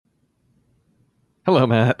Hello,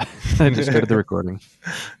 Matt. I just started the recording.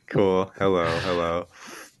 Cool. Hello. Hello.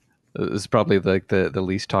 This is probably like the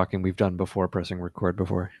least talking we've done before pressing record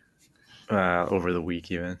before. Over the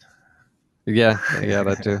week, even. Yeah,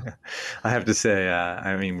 that too. I have to say,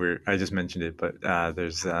 I mean, I just mentioned it, but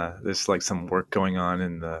there's like some work going on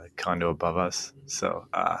in the condo above us. So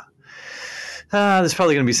there's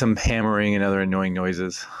probably going to be some hammering and other annoying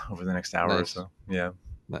noises over the next hour or Nice. so. Yeah.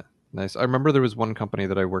 Nice. I remember there was one company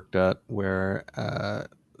that I worked at where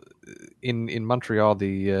in Montreal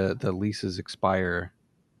the leases expire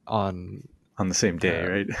on On the same day, uh,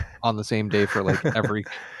 right? on the same day for like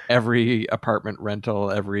every apartment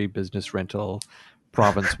rental, every business rental,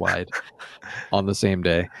 province wide on the same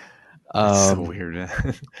day. That's so Um, weird.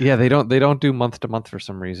 Yeah, they don't do month to month for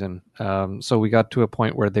some reason. So we got to a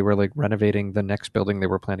point where they were like renovating the next building they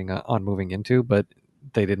were planning on moving into, but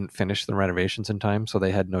they didn't finish the renovations in time, so they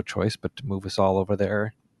had no choice but to move us all over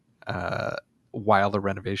there uh, while the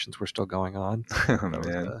renovations were still going on. So Oh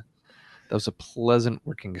man. that was a pleasant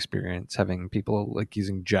working experience, having people like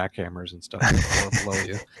using jackhammers and stuff to the floor below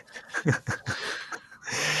you.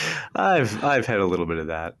 I've had a little bit of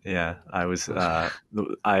that. Yeah,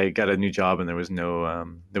 I got a new job and there was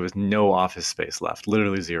no office space left,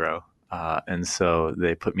 literally zero. And so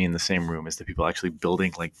they put me in the same room as the people actually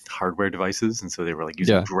building like hardware devices, and so they were like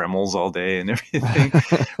using Yeah. Dremels all day and everything.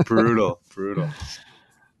 Brutal, brutal.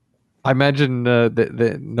 I imagine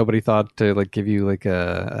that nobody thought to like give you like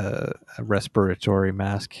a respiratory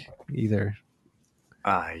mask either.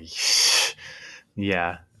 I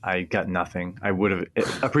yeah, I got nothing. I would have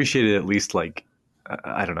appreciated at least like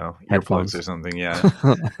I don't know, earplugs or Headphones. something. Yeah,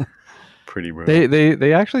 pretty brutal.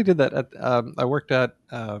 They actually did that at I worked at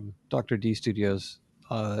Dr. D Studios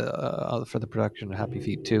for the production of Happy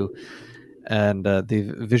Feet 2, and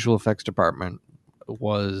the visual effects department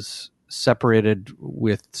was separated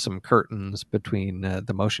with some curtains between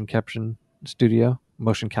the motion capture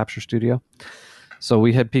studio. So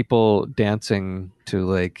we had people dancing to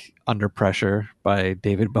like Under Pressure by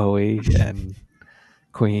David Bowie and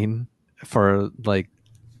Queen for like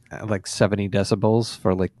 70 decibels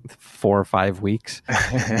for like 4 or 5 weeks.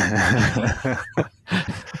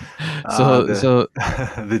 so The so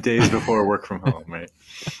the days before work from home, right?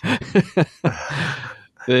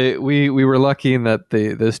 we were lucky in that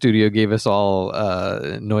the studio gave us all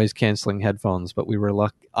noise canceling headphones, but we were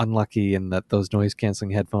unlucky in that those noise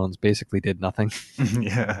canceling headphones basically did nothing.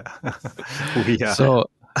 Yeah, we So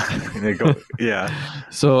they go, yeah,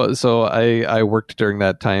 so I worked during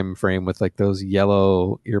that time frame with like those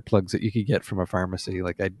yellow earplugs that you could get from a pharmacy.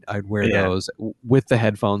 Like I'd wear yeah. those with the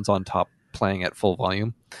headphones on top, playing at full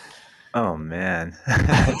volume. Oh man,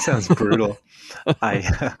 that sounds brutal.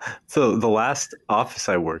 I so the last office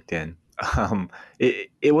I worked in,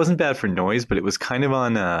 it wasn't bad for noise, but it was kind of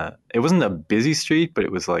on it wasn't a busy street, but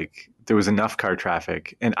it was like there was enough car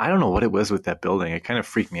traffic, and I don't know what it was with that building. It kind of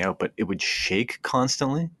freaked me out, but it would shake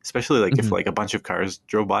constantly, especially like if Mhm. like a bunch of cars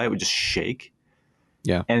drove by, it would just shake,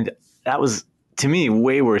 Yeah, and that was to me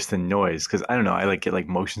way worse than noise because I don't know, I like get like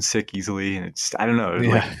motion sick easily, and it's I don't know, it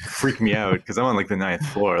like yeah, freaked me out because I'm on like the ninth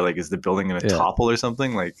floor. Like, is the building gonna yeah, topple or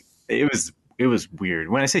something? Like it was weird.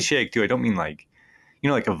 When I say shake too, I don't mean like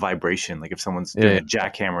like a vibration. Like if someone's doing yeah, a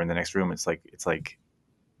jackhammer in the next room, it's like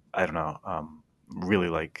I don't know, really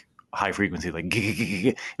like high frequency. Like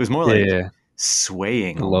it was more yeah, like yeah.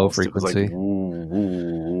 swaying Low almost. It was like frequency, woo woo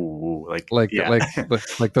woo woo. Like like yeah.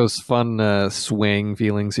 like like those fun swaying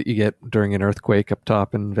feelings that you get during an earthquake up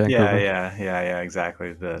top in Yeah, Vancouver. yeah,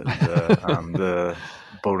 exactly. The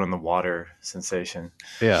boat on the water sensation.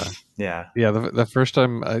 Yeah, Yeah. yeah. The first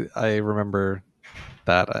time I remember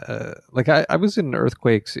that, like I was in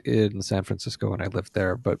earthquakes in San Francisco when I lived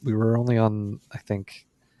there, but we were only on, I think,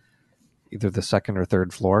 either the second or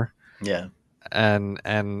third floor, Yeah. and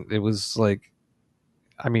it was like,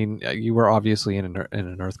 I mean, you were obviously in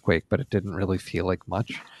an earthquake, but it didn't really feel like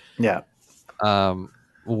much. Yeah.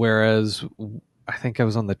 Whereas I think I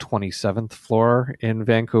was on the 27th floor in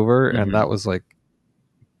Vancouver, and Hmm. that was like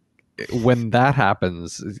when that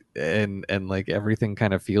happens, and like everything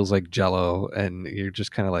kind of feels like jello, and you're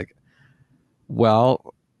just kind of like,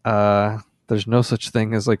 well, there's no such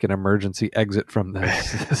thing as like an emergency exit from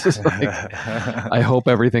this. This is like, I hope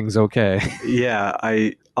everything's okay. Yeah,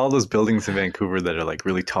 I all those buildings in Vancouver that are like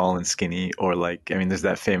really tall and skinny, or like I mean, there's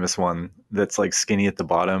that famous one that's like skinny at the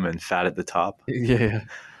bottom and fat at the top. Yeah,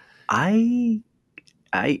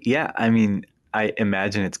 I, yeah, I mean, I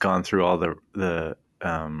imagine it's gone through all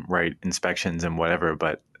right inspections and whatever,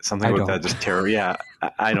 but something I about that don't. just terror. Yeah,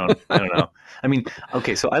 I don't know. I mean,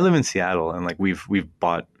 okay, so I live in Seattle, and like we've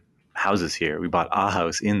bought houses here. We bought a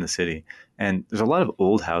house in the city, and there's a lot of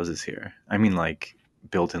old houses here. I mean, like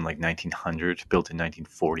built in like 1900, built in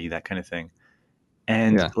 1940, that kind of thing.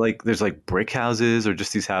 And Yeah. like there's like brick houses or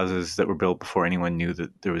just these houses that were built before anyone knew that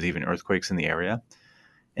there was even earthquakes in the area.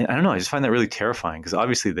 And I don't know, I just find that really terrifying because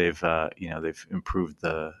obviously they've improved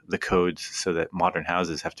the codes so that modern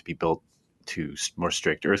houses have to be built to more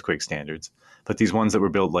strict earthquake standards. But these ones that were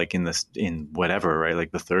built like in whatever, right,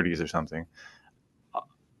 like the 30s or something,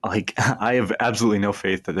 like I have absolutely no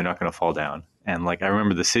faith that they're not going to fall down. And like I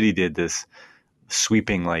remember the city did this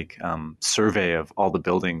sweeping like survey of all the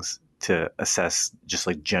buildings to assess just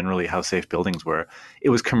like generally how safe buildings were. It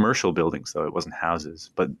was commercial buildings though; it wasn't houses.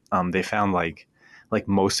 But they found like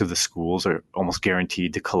most of the schools are almost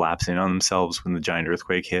guaranteed to collapse in on themselves when the giant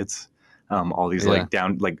earthquake hits. All these Yeah. like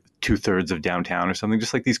down like 2/3 of downtown or something,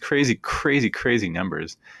 just like these crazy, crazy, crazy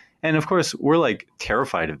numbers. And of course, we're like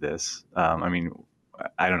terrified of this. I mean,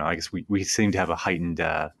 I don't know. I guess we seem to have a heightened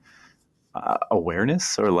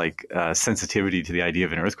awareness or like sensitivity to the idea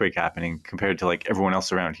of an earthquake happening compared to like everyone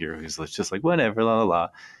else around here who's just like whatever, la la la.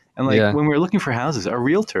 And like Yeah. when we were looking for houses, our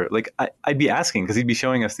realtor, like I'd be asking because he'd be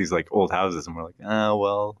showing us these like old houses, and we're like, oh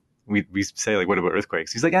well, we say like, what about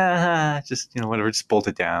earthquakes? He's like, just whatever, just bolt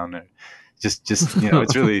it down, or just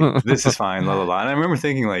it's really this is fine, la la la. And I remember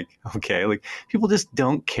thinking like, okay, like people just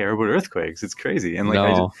don't care about earthquakes. It's crazy. And like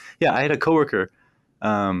No. yeah, I had a coworker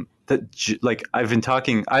that like I've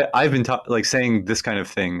been like saying this kind of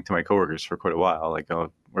thing to my coworkers for quite a while, like,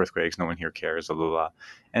 oh, earthquakes, no one here cares, blah blah blah.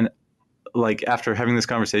 And like after having this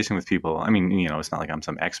conversation with people, I mean, it's not like I'm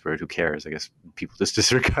some expert who cares. I guess people just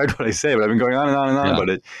disregard what I say, but I've been going on and on and on Yeah. about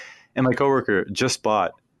it. And my coworker just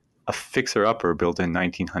bought a fixer upper built in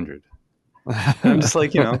 1900, and I'm just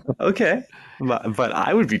like, okay, but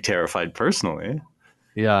I would be terrified personally.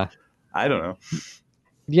 Yeah. I don't know.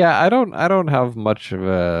 Yeah, I don't have much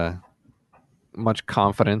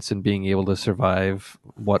confidence in being able to survive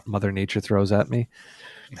what Mother Nature throws at me.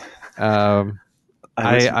 Um, I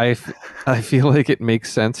I, was I, f- I feel like it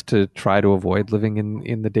makes sense to try to avoid living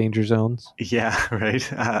in the danger zones. Yeah,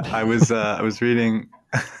 right. I was reading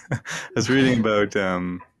I was reading about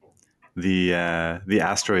the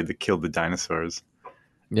asteroid that killed the dinosaurs. I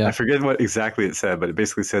Yeah. forget what exactly it said, but it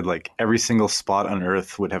basically said like every single spot on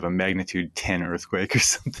Earth would have a magnitude 10 earthquake or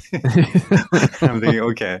something. I'm thinking,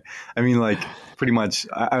 okay. I mean, like pretty much.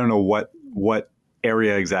 I don't know what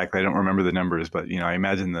area exactly. I don't remember the numbers, but I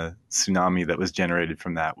imagine the tsunami that was generated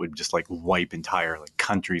from that would just like wipe entire like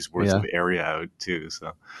countries worth of Yeah. area out too.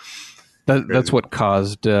 So That's crazy. what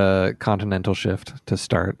caused continental shift to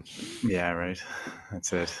start. Yeah, right.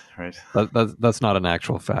 That's it. Right. That's not an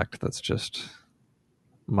actual fact. That's just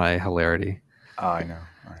my hilarity. Oh, I know.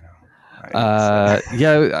 I know. It's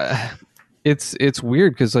Yeah, it's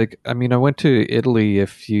weird because like I mean I went to Italy a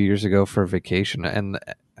few years ago for a vacation and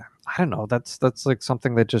I don't know that's like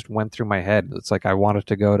something that just went through my head. It's like I wanted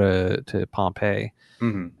to go to Pompeii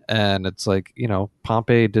mhm, and it's like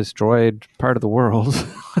Pompeii destroyed part of the world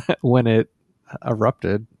when it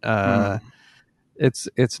erupted. mhm.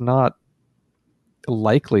 It's not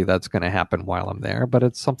likely that's going to happen while I'm there, but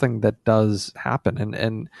it's something that does happen,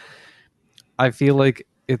 and I feel like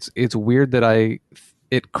it's weird that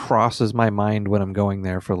it crosses my mind when I'm going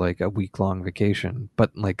there for like a week long vacation,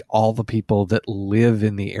 but like all the people that live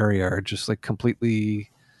in the area are just like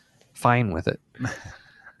completely fine with it.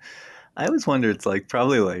 I always wonder. It's like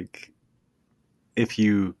probably like if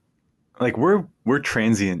you like we're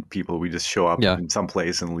transient people. We just show up Yeah, in some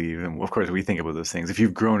place and leave, and of course we think about those things. If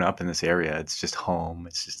you've grown up in this area, it's just home.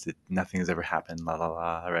 It's just that nothing has ever happened. La la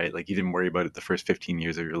la. Right? Like you didn't worry about it the first 15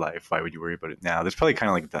 years of your life. Why would you worry about it now? There's probably kind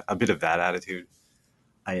of like a bit of that attitude,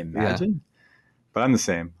 I yeah. imagine. But I'm the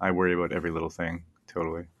same. I worry about every little thing.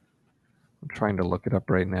 Totally. I'm trying to look it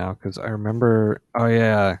up right now because I remember. Oh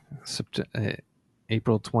yeah,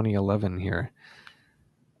 April 2011 here.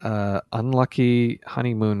 Unlucky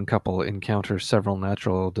honeymoon couple encounter several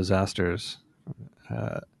natural disasters.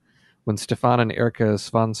 Uh, When Stefan and Erika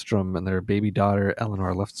Svanstrom and their baby daughter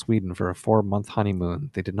Eleanor left Sweden for a 4-month honeymoon,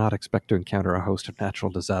 they did not expect to encounter a host of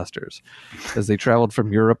natural disasters. As they traveled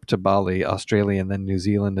from Europe to Bali, Australia, and then New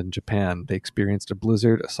Zealand and Japan, they experienced a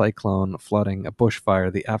blizzard, a cyclone, flooding, a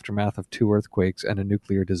bushfire, the aftermath of 2 earthquakes, and a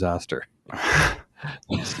nuclear disaster.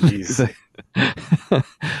 Jeez.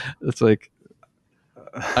 It's like,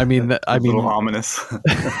 I mean, A little ominous.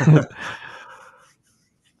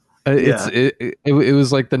 it's Yeah. it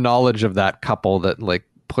was like the knowledge of that couple that like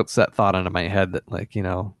puts that thought into my head that like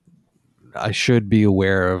I should be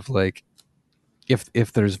aware of like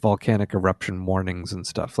if there's volcanic eruption warnings and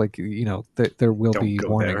stuff, like there will Don't be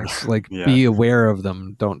go there. warnings. Like Yeah. be aware of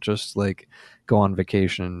them. Don't just like go on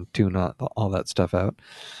vacation and tune all that stuff out.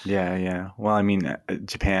 Yeah, yeah. Well, I mean,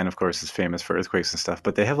 Japan, of course, is famous for earthquakes and stuff,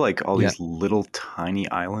 but they have like all Yeah, these little tiny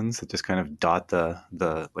islands that just kind of dot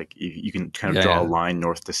the like you can kind of yeah, draw a yeah, line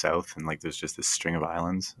north to south, and like there's just this string of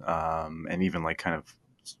islands, and even like kind of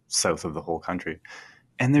south of the whole country,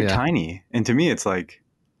 and they're yeah, tiny. And to me, it's like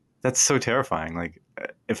that's so terrifying. Like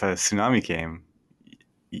if a tsunami came,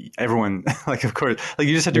 everyone like of course like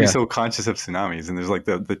you just have to be yeah, so conscious of tsunamis, and there's like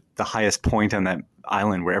the highest point on that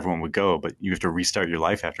island where everyone would go, but you have to restart your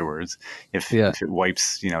life afterwards yeah, if it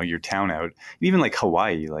wipes your town out. Even like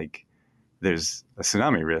Hawaii, like there's a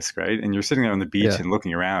tsunami risk, right? And you're sitting there on the beach yeah, and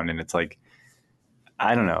looking around, and it's like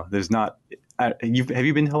I don't know, there's not you have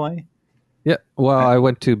you been to Hawaii? yeah. Well, uh, I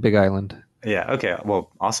went to Big Island. yeah, okay,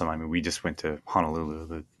 well, awesome. I mean, we just went to Honolulu,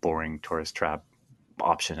 the boring tourist trap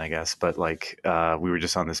option, I guess. But like, we were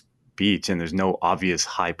just on this beach, and there's no obvious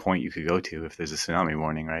high point you could go to if there's a tsunami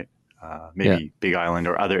warning, right? Yeah, Maybe Big Island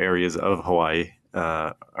or other areas of Hawaii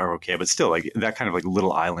are okay, but still, like that kind of like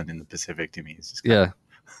little island in the Pacific to me is just kind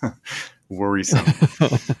yeah. of worrisome.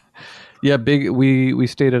 Yeah, big. We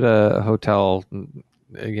stayed at a hotel,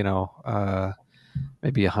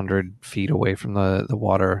 maybe 100 feet away from the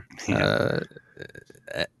water. Yeah,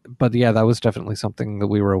 But yeah, that was definitely something that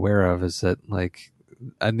we were aware of. Is that like,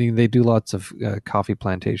 I mean, they do lots of coffee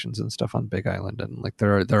plantations and stuff on Big Island, and like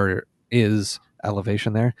there is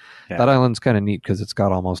elevation there. yeah. That island's kind of neat because it's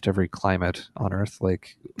got almost every climate on Earth.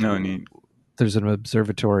 Like, No, neat. there's an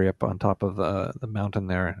observatory up on top of the mountain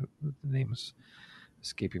there. The name's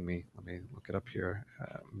escaping me. Let me look it up here.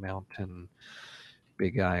 Mountain,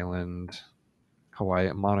 Big Island,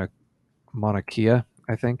 Hawaii, Mauna Kea,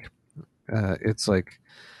 I think. It's like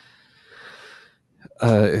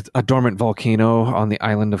it's a dormant volcano on the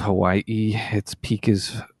island of Hawaii. Its peak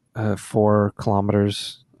is 4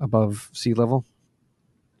 kilometers above sea level.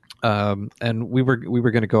 And we were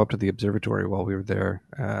going to go up to the observatory while we were there.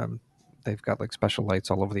 They've got like special lights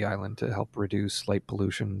all over the island to help reduce light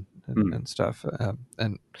pollution Mm. and stuff.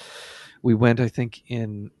 And we went, I think,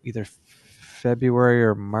 in either February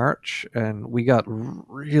or March, and we got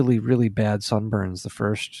really, really bad sunburns the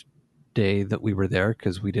first day that we were there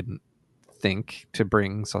because we didn't think to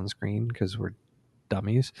bring sunscreen because we're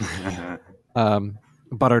dummies. Um,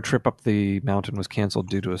 but our trip up the mountain was canceled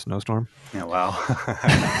due to a snowstorm. Yeah, wow.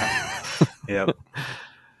 Yep.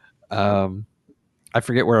 um, I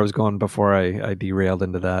forget where I was going before I derailed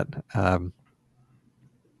into that.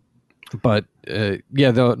 But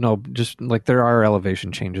yeah, though, no, just like there are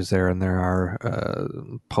elevation changes there, and there are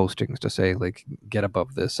postings to say like get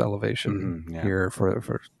above this elevation Yeah, here for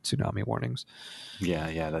tsunami warnings. yeah,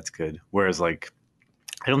 yeah. That's good. Whereas, like,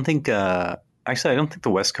 I don't think. Actually, I don't think the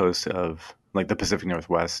west coast of like the Pacific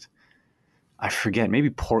Northwest. I forget. Maybe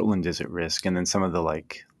Portland is at risk, and then some of the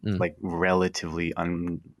Mm. like relatively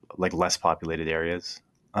like less populated areas.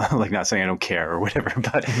 Like, not saying I don't care or whatever,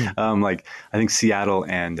 but like I think Seattle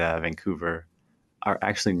and Vancouver are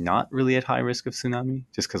actually not really at high risk of tsunami,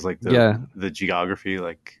 just because like Yeah, the geography,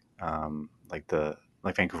 like the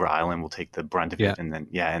like Vancouver Island will take the brunt of yeah, it, and then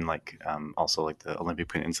yeah, and like also like the Olympic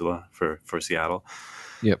Peninsula for Seattle.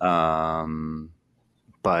 yep. Um,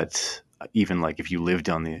 but even like if you lived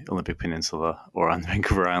on the Olympic Peninsula or on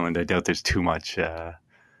Vancouver Island, I doubt there's too much.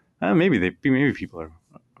 Maybe people are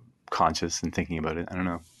conscious and thinking about it. I don't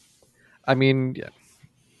know. I mean, yeah,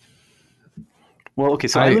 Well, okay,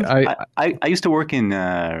 so I I, lived. I, I used to work in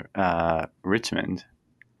Richmond,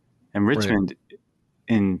 and right, Richmond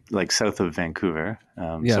in like south of Vancouver,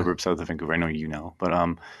 yeah, suburb south of Vancouver. I know you know, but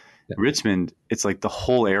yeah, Richmond, it's like the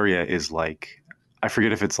whole area is like I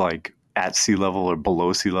forget if it's like at sea level or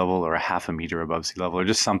below sea level or a half a meter above sea level or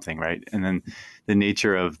just something, right? And then the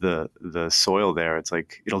nature of the soil there, it's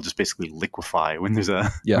like it'll just basically liquefy when there's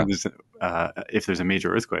a yeah, when there's if there's a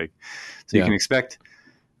major earthquake. So you yeah, can expect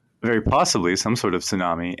very possibly some sort of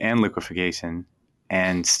tsunami and liquefaction,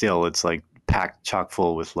 and still it's like packed chock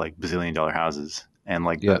full with like bazillion-dollar houses. And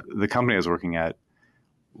like yeah, the company I was working at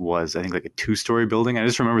was I think like a 2-story building. I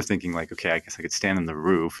just remember thinking like, okay, I guess I could stand on the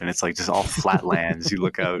roof, and it's like just all flat lands. You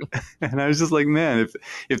look out, and I was just like, man,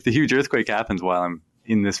 if the huge earthquake happens while I'm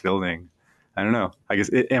in this building, I don't know. I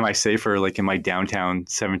guess am I safer like in my downtown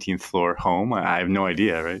 17th floor home? I have no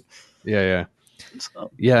idea, right? yeah, yeah.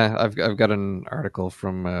 So, Yeah, I've got an article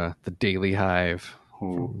from the Daily Hive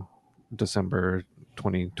ooh, from December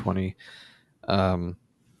 2020. Um,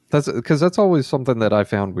 that's because that's always something that I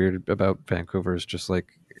found weird about Vancouver is just like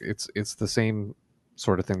it's the same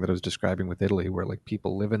sort of thing that I was describing with Italy, where like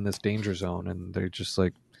people live in this danger zone and they're just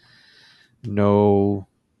like no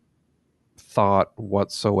thought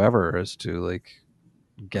whatsoever as to like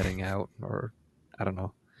getting out, or I don't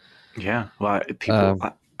know. Yeah. Well, people,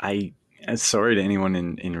 Um, sorry to anyone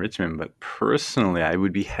in Richmond, but personally, I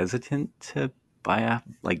would be hesitant to buy a,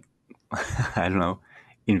 like, I don't know,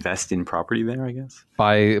 invest in property there, I guess.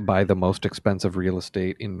 buy the most expensive real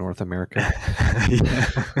estate in North America.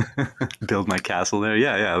 Yeah. Build my castle there.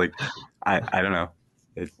 Yeah. Yeah. Like, I don't know.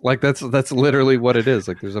 It, Like that's literally what it is.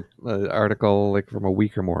 Like there's a article like from a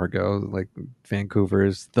week or more ago. Like Vancouver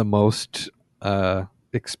is the most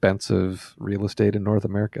expensive real estate in North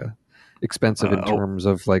America. Expensive in oh, terms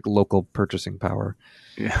of like local purchasing power.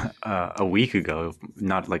 yeah, a week ago,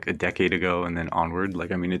 not like a decade ago, and then onward.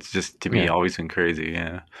 Like, I mean, it's just to me Yeah, always been crazy.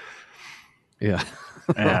 Yeah. yeah.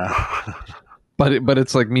 Yeah. But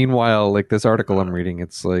it's like meanwhile, like this article I'm reading,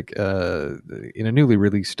 it's like in a newly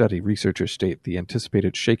released study, researchers state the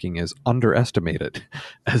anticipated shaking is underestimated,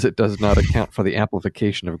 as it does not account for the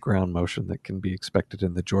amplification of ground motion that can be expected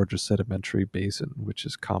in the Georgia Sedimentary Basin, which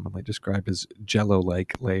is commonly described as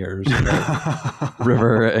jello-like layers of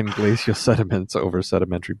river and glacial sediments over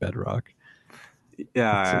sedimentary bedrock. It's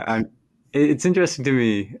Yeah, like, it's interesting to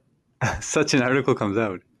me. Such an article comes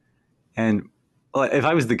out, and like, if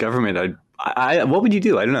I was the government, what would you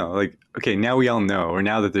do? I don't know. Like, okay, now we all know, or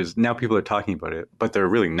now people are talking about it, but they're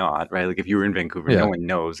really not, right? Like, if you were in Vancouver, no yeah, one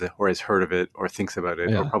knows or has heard of it or thinks about it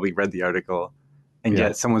or yeah, probably read the article, and yeah.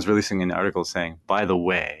 yet someone's releasing an article saying, "By the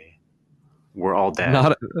way, we're all dead."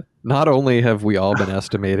 Not not only have we all been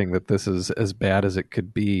estimating that this is as bad as it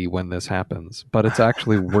could be when this happens, but it's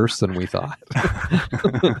actually worse than we thought.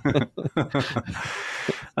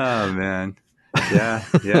 Oh man, yeah,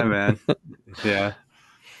 yeah, man, yeah.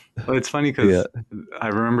 Well, it's funny Yeah, because I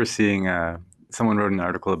remember seeing someone wrote an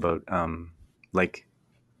article about like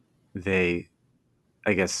they,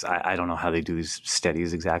 I guess I don't know how they do these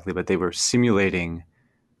studies exactly, but they were simulating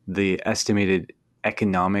the estimated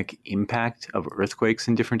economic impact of earthquakes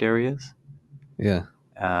in different areas, yeah,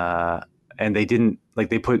 uh, and they didn't like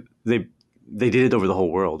they did it over the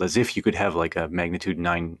whole world as if you could have like a magnitude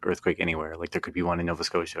 9 earthquake anywhere. Like there could be one in Nova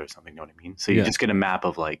Scotia or something. You know what I mean? So you yeah, just get a map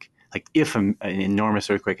of like if an enormous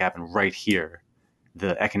earthquake happened right here,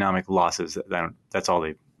 the economic losses. That's all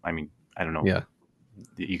they. I mean, I don't know. yeah.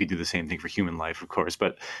 You could do the same thing for human life, of course,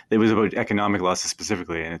 but it was about economic losses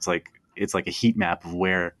specifically, and it's like a heat map of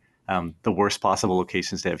where the worst possible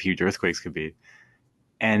locations to have huge earthquakes could be,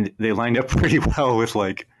 and they lined up pretty well with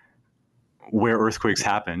like where earthquakes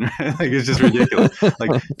happen. Like it's just ridiculous.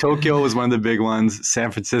 Like Tokyo was one of the big ones.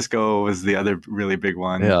 San Francisco was the other really big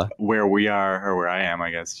one. Yeah, Where we are, or where I am,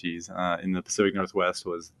 I guess. Geez, in the Pacific Northwest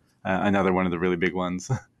was another one of the really big ones.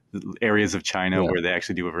 Areas of China yeah. where they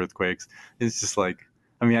actually do have earthquakes. It's just like,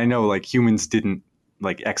 I mean, I know like humans didn't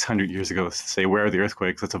like X hundred years ago say where are the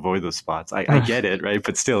earthquakes? Let's avoid those spots. I get it, right?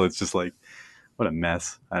 But still, it's just like what a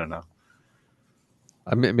mess. I don't know.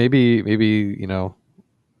 I mean, maybe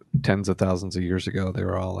tens of thousands of years ago, they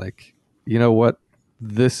were all like, you know what?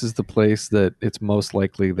 This is the place that it's most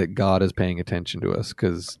likely that God is paying attention to us,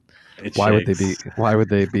 because It why would they be? shakes. Why would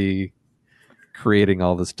they be creating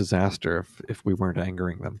all this disaster if we weren't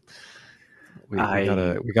angering them? We I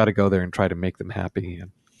gotta go there and try to make them happy.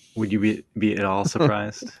 And Would you be at all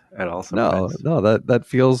surprised? At all no, surprised? no, that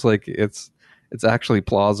feels like it's actually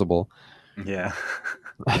plausible. Yeah.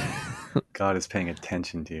 God is paying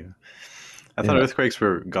attention to you. I thought Yeah. earthquakes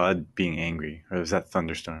were God being angry, or was that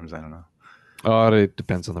thunderstorms? I don't know. Oh, it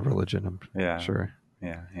depends on the religion, I'm Yeah, sure.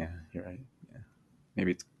 yeah, yeah. You're right. Yeah,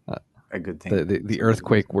 maybe it's Uh, a good the, thing. the the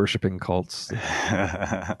earthquake worshiping cults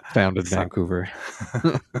that founded So, Vancouver.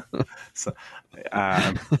 so,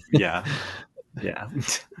 yeah, yeah.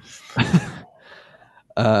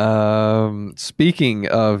 Speaking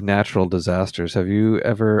of natural disasters, have you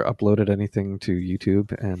ever uploaded anything to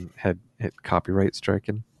YouTube and had hit copyright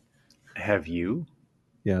stricken? Have you?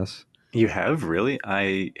 Yes. You have really?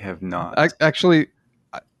 I have not. Actually,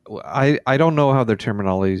 I don't know how their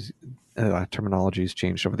terminology's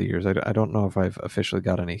changed over the years. I don't know if I've officially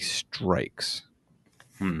got any strikes.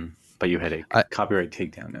 Hmm. But you had a I copyright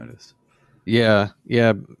takedown notice. yeah,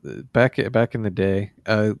 back in the day.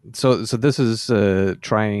 So this is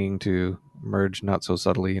trying to merge not so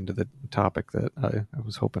subtly into the topic that I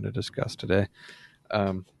was hoping to discuss today.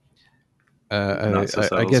 Um, Not so I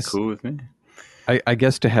subtle is guess cool with me. I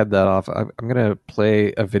guess to head that off, I'm gonna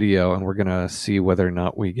play a video and we're gonna see whether or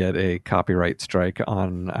not we get a copyright strike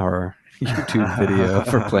on our YouTube video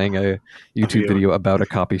for playing a A YouTube video. video about a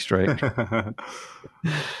copy strike.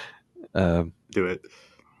 Um, Do it.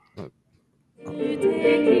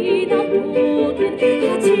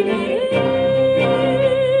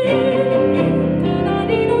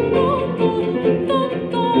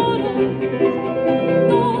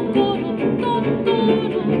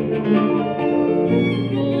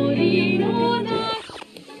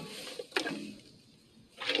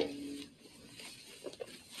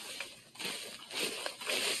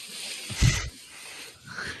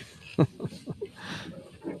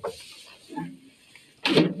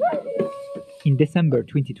 In December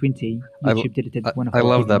 2020, I, YouTube deleted one of I our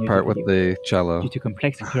love Ghibli that music part with videos. the Due cello. to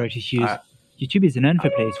complex copyright issues, I, YouTube is an unfair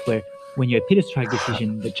place where, when you appeal a strike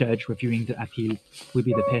decision, the judge reviewing the appeal will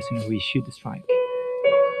be the person who issued the strike.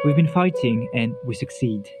 We've been fighting, and we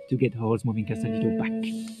succeed to get Hall's moving castle video back.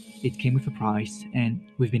 It came with a price, and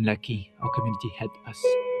we've been lucky. Our community helped us.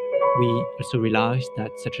 We also realized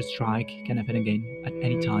that such a strike can happen again at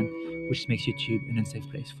any time, which makes YouTube an unsafe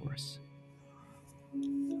place for us.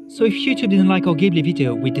 So if YouTube didn't like our Ghibli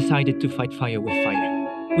video, we decided to fight fire with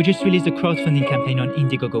fire. We just released a crowdfunding campaign on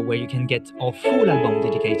Indiegogo where you can get our full album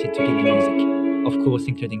dedicated to Ghibli music, of course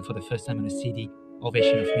including for the first time on a CD, our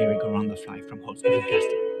version of Merry Go Round the Fly from Holt's Moving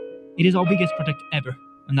Castle. It is our biggest project ever,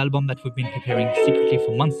 an album that we've been preparing secretly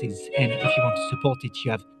for months, and if you want to support it,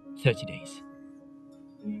 you have 30 days.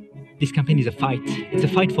 This campaign is a fight. It's a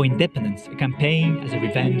fight for independence, a campaign as a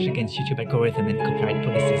revenge against YouTube algorithm and copyright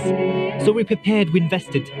policies. So we prepared, we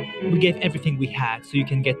invested, we gave everything we had so you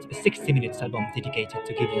can get a 60 minutes album dedicated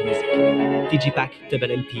to Ghibli music. Digipack,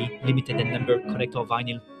 double LP, limited and number, collector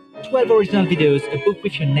vinyl, 12 original videos, a book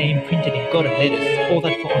with your name printed in golden letters, all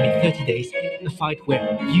that for only 30 days, a fight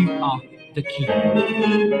where you are the key.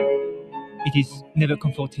 It is never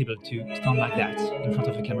comfortable to stand like that in front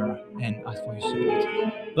of a camera and ask for your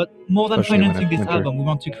support. But more than Especially when financing it's this winter. album, we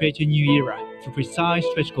want to create a new era through precise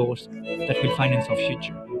stretch goals that will finance our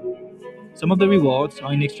future. Some of the rewards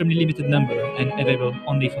are in extremely limited number and available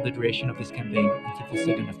only for the duration of this campaign until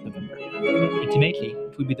the 2nd of November. Ultimately,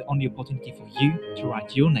 it will be the only opportunity for you to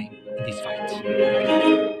write your name in this fight.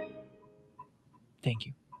 Thank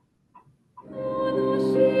you.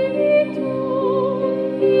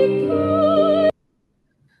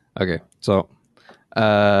 Okay, so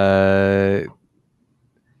uh,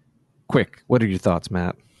 quick. What are your thoughts,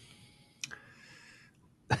 Matt?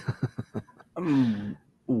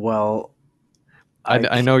 well,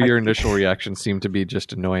 I know your initial reaction seemed to be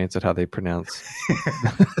just annoyance at how they pronounce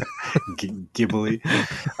Ghibli.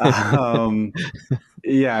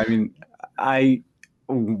 Yeah, I mean, I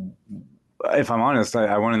if I'm honest,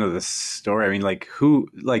 I want to know the story. I mean, like, who,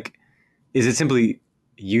 like, is it simply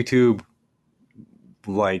YouTube,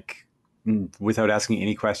 like, without asking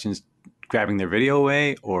any questions, grabbing their video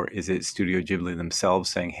away, or is it Studio Ghibli themselves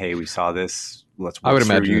saying, "Hey, we saw this. Let's I would work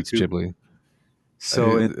through imagine it's YouTube." Ghibli.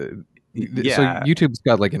 So, So yeah, YouTube's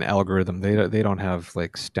got like an algorithm. They don't have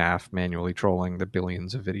like staff manually trolling the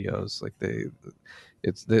billions of videos. Like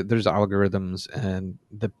there's algorithms, and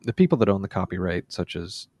the people that own the copyright, such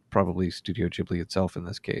as probably Studio Ghibli itself in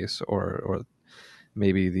this case, or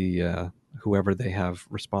maybe the whoever they have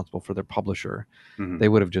responsible for their publisher, mm-hmm. they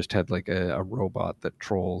would have just had like a robot that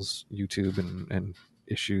trolls YouTube and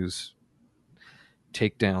issues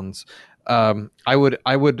takedowns. I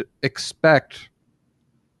would expect.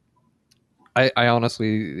 I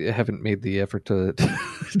honestly haven't made the effort to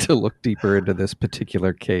to look deeper into this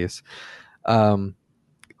particular case, um,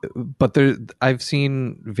 but I've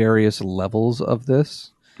seen various levels of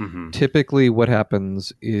this. Mm-hmm. Typically, what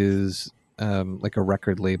happens is like a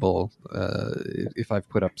record label. If I've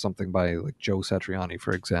put up something by like Joe Satriani,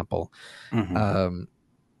 for example, Mm-hmm. um,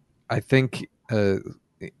 I think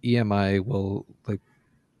EMI will like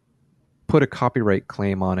put a copyright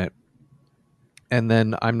claim on it, and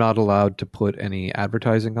then I'm not allowed to put any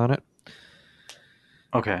advertising on it,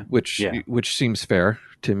 Okay, which yeah, which seems fair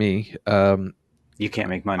to me. you can't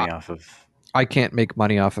make I, money off of. I can't make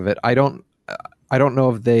money off of it. I don't know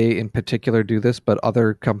if they in particular do this, but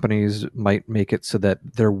other companies might make it so that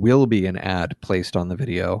there will be an ad placed on the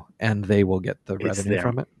video and they will get the It's revenue there,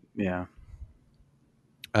 from it. yeah.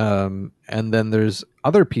 And then there's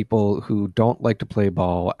other people who don't like to play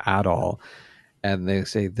ball at all, and they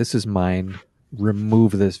say, "This is mine.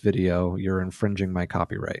 Remove this video. You're infringing my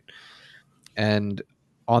copyright." And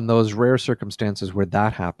on those rare circumstances where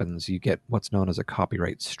that happens, you get what's known as a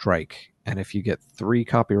copyright strike. And if you get 3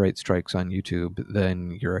 copyright strikes on YouTube,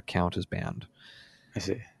 then your account is banned. I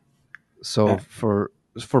see. So Uh,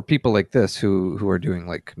 for people like this who are doing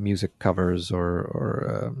like music covers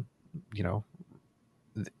or you know,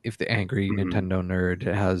 if the angry mm-hmm. Nintendo nerd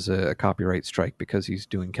has a copyright strike because he's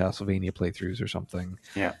doing Castlevania playthroughs or something,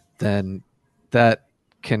 Yeah, then that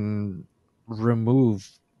can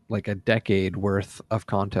remove like a decade worth of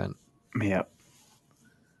content. yep,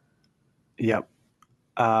 yep.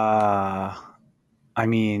 Uh, I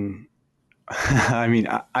mean,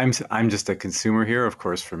 I'm just a consumer here. Of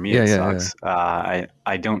course, for me Yeah, it yeah, yeah. sucks.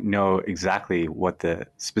 I don't know exactly what the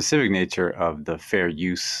specific nature of the fair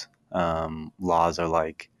use laws are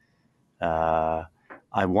like. Uh,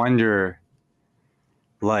 I wonder,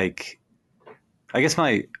 like, I guess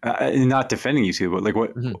my not defending YouTube, but like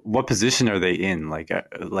Mhm. what position are they in? Like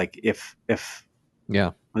if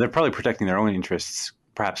Yeah. they're probably protecting their own interests,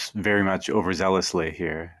 perhaps very much overzealously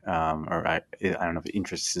here, or I don't know if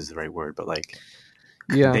interests is the right word, but like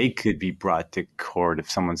Yeah. they could be brought to court if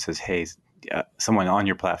someone says, "Hey, someone on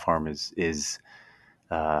your platform is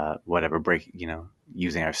whatever break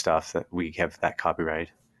using our stuff that we have that copyright,"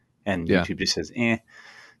 and Yeah. YouTube just says, "Eh."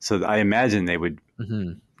 So I imagine they would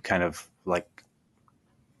Hmm. kind of like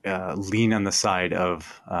lean on the side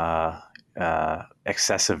of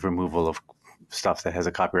excessive removal of stuff that has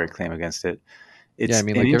a copyright claim against it. Yeah. I It's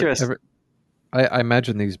mean, an like, interest. I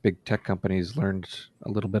imagine these big tech companies learned a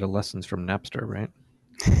little bit of lessons from Napster, right?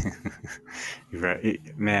 Right,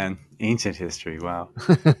 man, ancient history. Wow.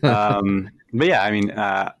 But yeah, I mean,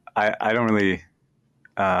 I don't really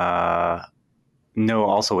uh, know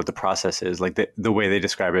also what the process is. Like the way they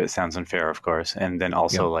describe it, it sounds unfair, of course. And then Yeah.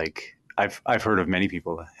 also like I've heard of many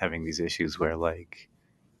people having these issues where like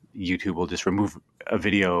YouTube will just remove a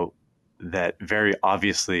video that very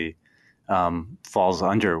obviously falls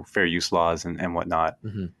under fair use laws and whatnot.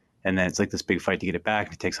 Hmm. And then it's like this big fight to get it back.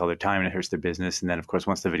 And it takes all their time and it hurts their business. And then, of course,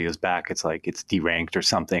 once the video's back, it's like it's deranked or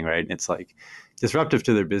something, right? And it's like disruptive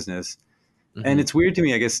to their business. And Hmm. it's weird to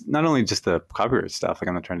me, I guess, not only just the copyright stuff, like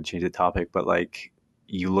I'm not trying to change the topic, but like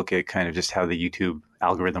you look at kind of just how the YouTube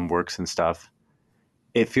algorithm works and stuff.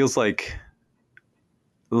 It feels like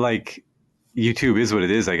YouTube is what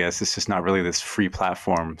it is, I guess. It's just not really this free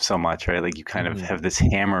platform so much, right? Like you kind of Hmm. have this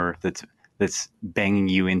hammer that's banging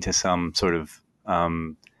you into some sort of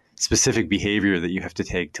specific behavior that you have to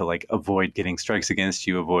take to like avoid getting strikes against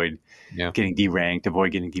you, avoid Yeah. getting deranked,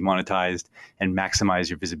 avoid getting demonetized, and maximize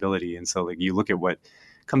your visibility. And so like you look at what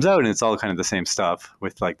comes out and it's all kind of the same stuff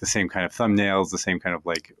with like the same kind of thumbnails, the same kind of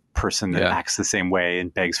like person that Yeah. acts the same way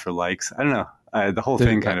and begs for likes. I don't know. The whole There,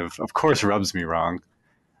 thing kind of course, rubs me wrong.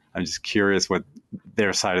 I'm just curious what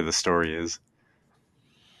their side of the story is.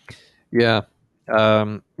 yeah.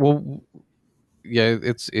 Well, yeah.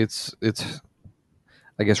 It's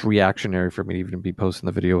I guess reactionary for me to even be posting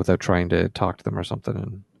the video without trying to talk to them or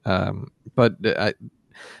something. And but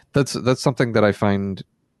that's something that I find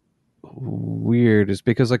weird is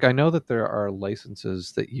because like I know that there are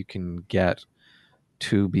licenses that you can get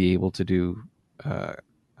to be able to do uh,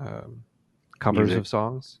 um, covers Music. of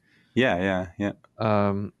songs. Yeah, yeah, yeah.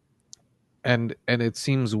 Um, and it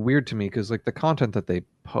seems weird to me because like the content that they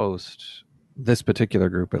post, this particular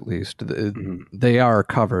group at least, Mhm. they are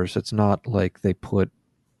covers. It's not like they put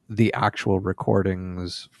the actual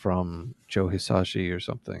recordings from Joe Hisashi or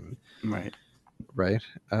something, Right. right?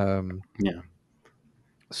 Um, Yeah.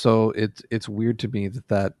 so it's weird to me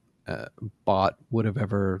that uh, bot would have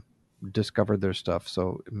ever discovered their stuff.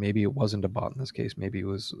 So maybe it wasn't a bot in this case. Maybe it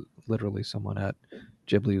was literally someone at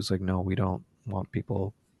Ghibli who's like, no, we don't want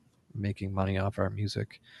people making money off our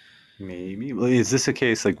music. Maybe. Well, is this a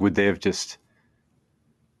case like would they have just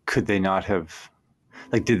could they not have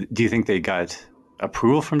like do you think they got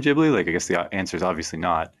approval from Ghibli? Like I guess the answer is obviously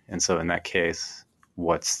not. And so in that case,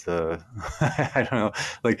 what's the I don't know.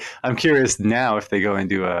 Like I'm curious now if they go and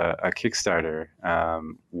do a Kickstarter,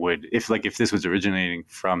 would if this was originating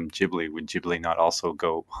from Ghibli, would Ghibli not also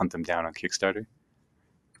go hunt them down on Kickstarter?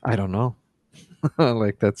 I don't know.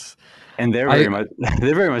 Like that's And they're I very much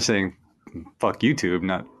they're very much saying fuck YouTube,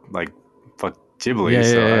 not like fuck yeah Ghibli. yeah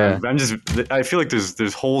So yeah. I'm just I feel like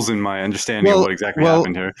there's holes in my understanding of Well what exactly well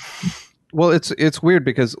happened here. well it's weird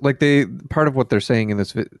because like they part of what they're saying in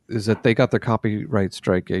this is that they got their copyright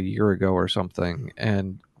strike a year ago or something,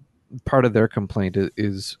 and part of their complaint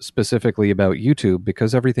is specifically about YouTube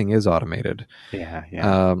because everything is automated. Yeah,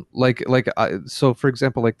 yeah. So for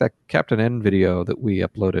example, like that Captain N video that we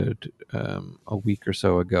uploaded a week or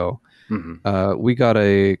so ago, Hmm. we got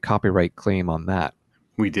a copyright claim on that,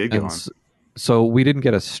 We did go and on. so we didn't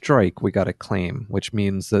get a strike, we got a claim, which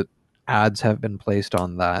means that ads have been placed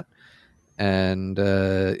on that, and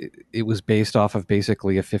it was based off of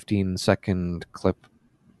basically a 15-second clip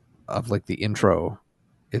of like the intro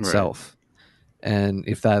Right, itself. And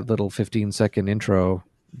if that little 15-second intro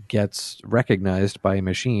gets recognized by a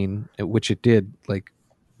machine, which it did, like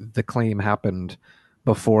the claim happened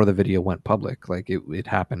before the video went public, like it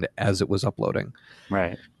happened as it was uploading,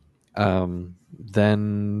 right,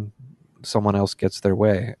 then someone else gets their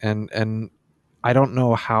way. And I don't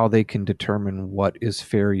know how they can determine what is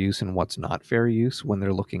fair use and what's not fair use when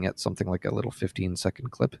they're looking at something like a little 15-second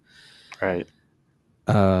clip. right.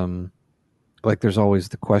 Um, like there's always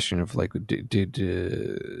the question of like,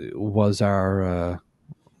 was our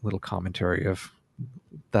little commentary of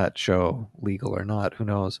that show legal or not? Who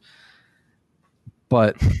knows?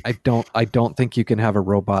 But I don't think you can have a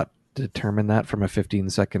robot determine that from a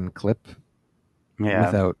 15-second clip Yeah,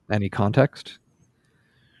 without any context.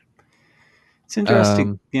 it's interesting.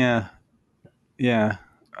 Um, Yeah, yeah.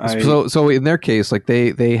 I so in their case, like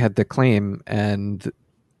they had the claim, and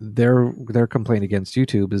their complaint against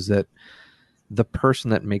YouTube is that the person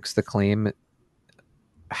that makes the claim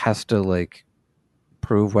has to like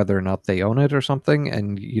prove whether or not they own it or something,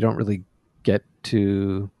 and you don't really get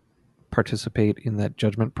to participate in that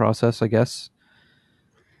judgment process, I guess.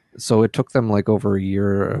 So it took them like over a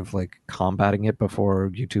year of like combating it before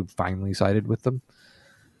YouTube finally sided with them.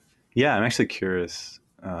 Yeah, I'm actually curious.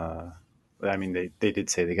 I mean, they did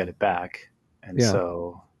say they got it back, and Yeah,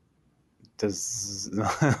 so does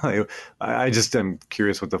I just am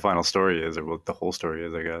curious what the final story is, or what the whole story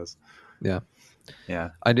is, I guess. yeah. Yeah.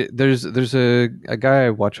 I did, there's a guy I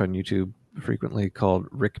watch on YouTube frequently called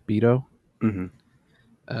Rick Beto, Hmm.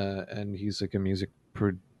 and he's like a music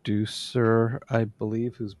producer, I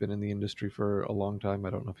believe, who's been in the industry for a long time. I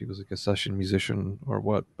don't know if he was like a session musician or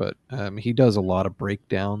what, but he does a lot of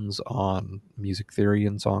breakdowns on music theory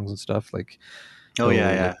and songs and stuff. Like Oh yeah, he'll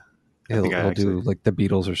like yeah. I think I he'll actually. do like the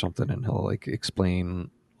Beatles or something, and he'll like explain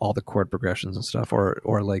all the chord progressions and stuff, or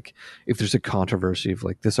like if there's a controversy of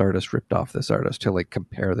like this artist ripped off this artist, he'll like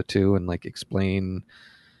compare the two and like explain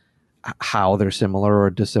how they're similar or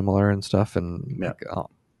dissimilar and stuff, and Yeah. like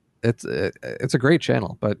it's a great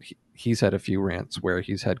channel, but he's had a few rants where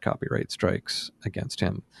he's had copyright strikes against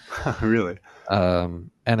him, Really. and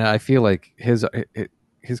I feel like his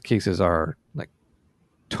cases are like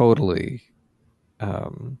totally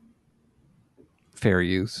um, fair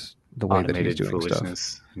use the way that he's Automated doing stuff.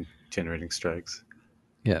 foolishness and generating strikes.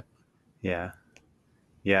 Yeah. Yeah.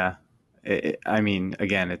 Yeah. I mean,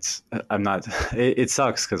 again, it's I'm not. It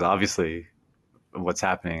sucks because obviously, what's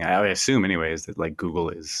happening, I assume, anyways, that like Google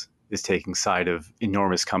is taking side of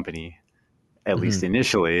enormous company, at Hmm. least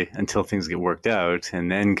initially, until things get worked out, and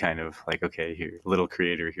then kind of like, okay, here, little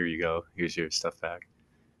creator, here you go, here's your stuff back.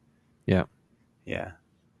 Yeah. Yeah.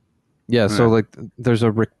 Yeah. So Huh. like, there's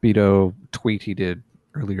a Rick Beto tweet he did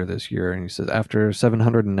earlier this year, and he says, after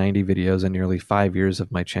 790 videos and nearly 5 years of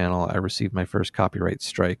my channel, I received my first copyright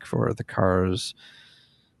strike for the Cars.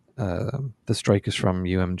 The strike is from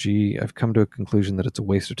UMG. I've come to a conclusion that it's a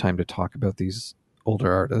waste of time to talk about these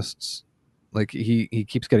older artists. Like he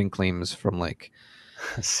keeps getting claims from like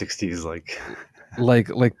 60s, like,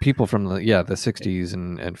 like people from the 60s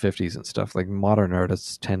and 50s and stuff. Like modern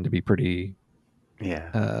artists tend to be pretty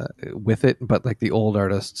yeah, with it, but like the old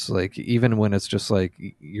artists, like even when it's just like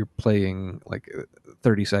you're playing like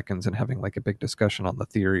 30 seconds and having like a big discussion on the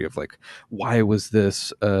theory of like why was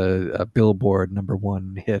this a Billboard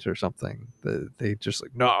 #1 hit or something, they just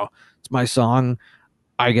like, no, it's my song,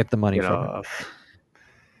 I get the money get from it. off.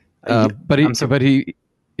 I, But I'm so. he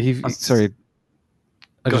sorry,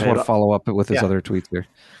 I Go just want ahead. to follow up with his Yeah. other tweets here.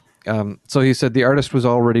 So he said the artist was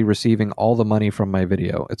already receiving all the money from my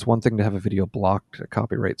video. It's one thing to have a video blocked. A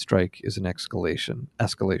copyright strike is an escalation.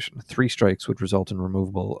 Escalation. 3 strikes would result in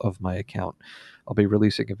removal of my account. I'll be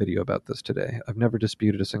releasing a video about this today. I've never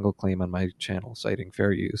disputed a single claim on my channel citing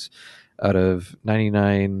fair use. Out of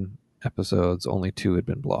 99 episodes, only 2 had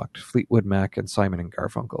been blocked: Fleetwood Mac and Simon and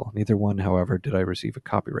Garfunkel. Neither one, however, did I receive a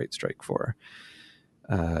copyright strike for.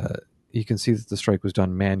 Uh, you can see that the strike was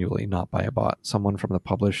done manually, not by a bot. Someone from the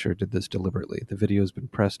publisher did this deliberately. The video has been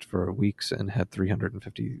pressed for weeks and had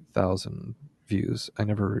 350,000 views. I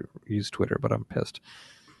never use Twitter, but I'm pissed.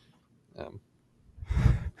 Um,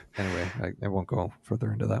 anyway, I won't go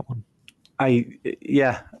further into that one. I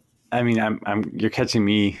yeah. I mean, you're catching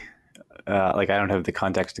me. Like, I don't have the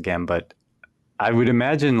context again, but I would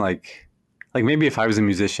imagine like maybe if I was a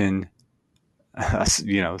musician,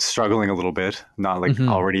 struggling a little bit, not like Mm-hmm.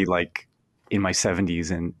 already like in my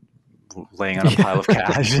 70s and laying on a Yeah, pile of right.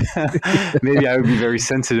 cash. Maybe I would be very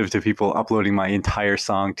sensitive to people uploading my entire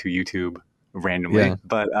song to YouTube randomly. Yeah,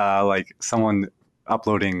 But like someone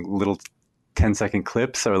uploading little 10-second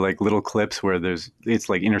clips, or like little clips where it's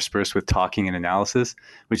like interspersed with talking and analysis,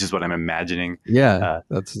 which is what I'm imagining yeah, uh,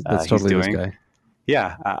 that's he's totally this doing. guy.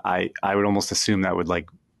 Yeah, I would almost assume that would, like,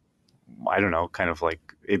 I don't know, kind of like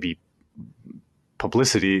it'd be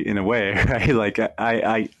publicity in a way, right? Like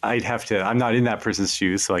I'd have to. I'm not in that person's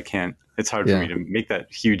shoes, so I can't. It's hard for me Yeah, to make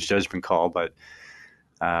that huge judgment call. But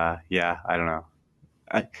yeah, I don't know.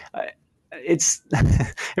 I it's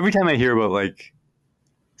every time I hear about like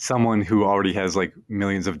someone who already has like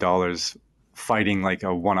millions of dollars fighting like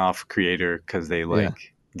a one-off creator because they yeah,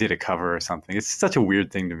 like did a cover or something. It's such a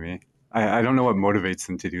weird thing to me. I don't know what motivates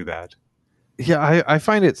them to do that. yeah. I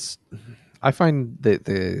find the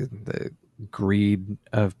greed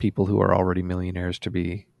of people who are already millionaires to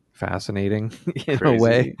be fascinating in a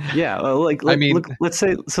way. Crazy. Yeah. Well, I mean, let's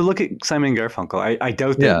say, so look at Simon and Garfunkel. I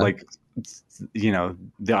doubt that, yeah, like,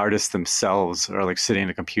 the artists themselves are like sitting at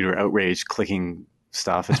a computer outraged clicking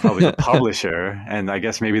stuff. It's probably the publisher. And I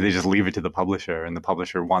guess maybe they just leave it to the publisher, and the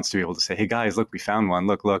publisher wants to be able to say, hey guys, look, we found one.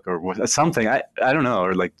 Look, or something. I don't know.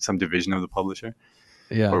 Or like some division of the publisher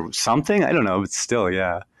yeah, or something. I don't know. But still,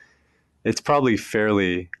 yeah. It's probably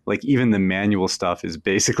fairly, like, even the manual stuff is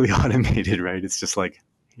basically automated, right? It's just like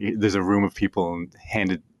there's a room of people and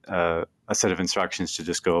handed a set of instructions to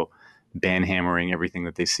just go banhammering everything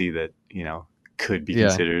that they see that could be yeah.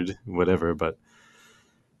 considered whatever. But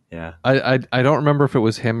yeah, I don't remember if it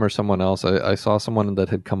was him or someone else. I saw someone that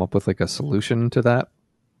had come up with like a solution to that,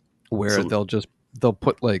 where so they'll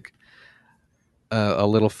put like a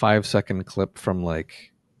little 5 second clip from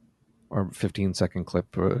like, or 15-second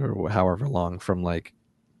clip, or however long, from like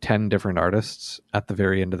 10 different artists at the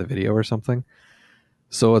very end of the video or something.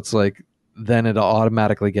 So it's like then it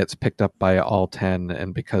automatically gets picked up by all 10,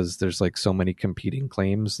 and because there's like so many competing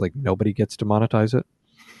claims, like nobody gets to monetize it.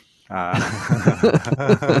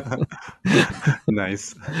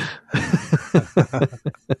 nice.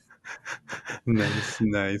 Nice.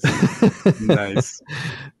 Nice.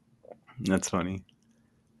 That's funny.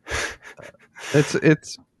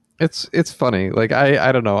 It's funny. Like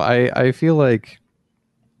I don't know. I feel like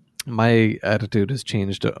my attitude has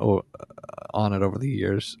changed on it over the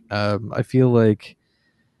years. I feel like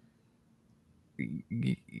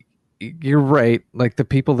you're right. Like the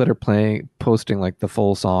people that are posting like the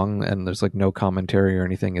full song, and there's like no commentary or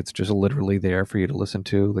anything. It's just literally there for you to listen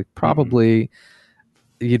to. Like probably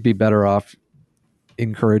you'd be better off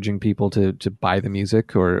encouraging people to buy the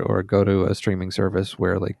music, or go to a streaming service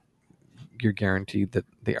where like you're guaranteed that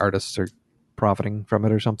the artists are profiting from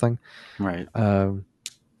it or something. Right.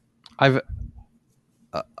 I've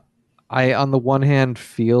I on the one hand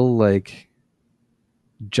feel like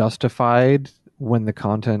justified when the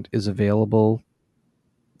content is available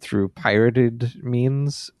through pirated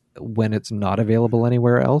means when it's not available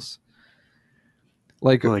anywhere else.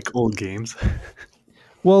 Like, Like old games.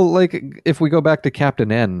 well, like if we go back to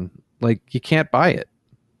Captain N, like you can't buy it.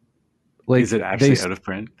 Like Is it actually out of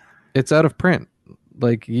print? it's out of print.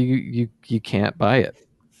 Like you can't buy it.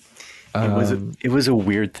 It was a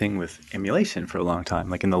weird thing with emulation for a long time,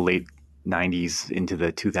 like in the late '90s into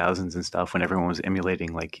the 2000s and stuff, when everyone was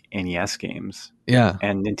emulating like NES games, Yeah,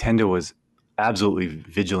 and Nintendo was absolutely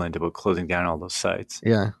vigilant about closing down all those sites.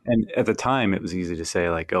 yeah, And at the time, it was easy to say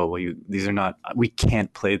like, "Oh, well, these are not. We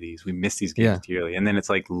can't play these. We miss these games yeah, dearly." And then it's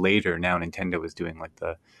like later now, Nintendo is doing like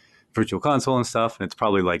the virtual console and stuff, and it's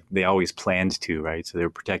probably like they always planned to, right? So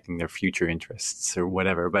they're protecting their future interests or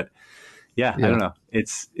whatever. But yeah, I yeah, don't know.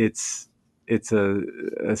 It's a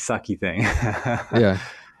sucky thing. yeah,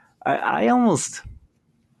 I almost,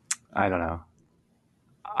 I don't know.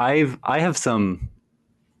 I have some,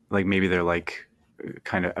 like, maybe they're like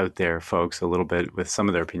kind of out there folks a little bit with some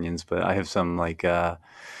of their opinions, but I have some like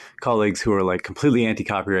colleagues who are like completely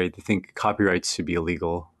anti-copyright. They think copyrights should be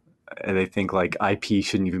illegal. And they think like IP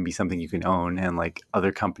shouldn't even be something you can own, and like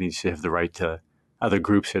other companies should have the right to, other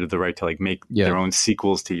groups should have the right to like make yeah, their own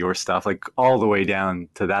sequels to your stuff, like all the way down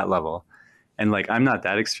to that level. And like I'm not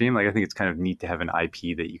that extreme. Like I think it's kind of neat to have an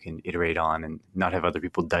IP that you can iterate on and not have other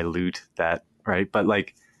people dilute that, right? But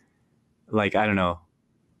like I don't know.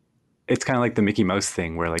 It's kind of like the Mickey Mouse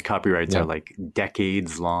thing where like copyrights are yeah, like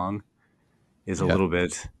decades long, is a yeah. little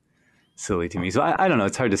bit silly to me. So I don't know.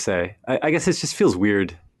 It's hard to say. I guess it just feels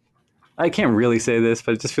weird. I can't really say this,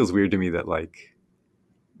 but it just feels weird to me that like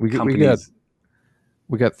We we got companies.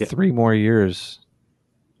 we got Yeah, 3 more years.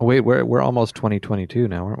 Oh, wait, we're almost 2022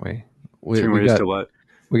 now, aren't we? We 3 more we years got to what?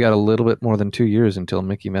 we got a little bit more than 2 years until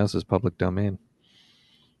Mickey Mouse is public domain.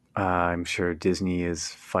 I'm sure Disney is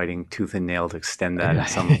fighting tooth and nail to extend that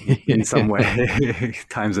in some way,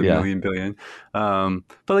 times a Yeah, million billion. But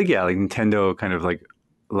like yeah, like Nintendo kind of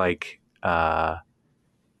like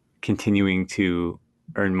continuing to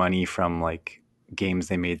earn money from like games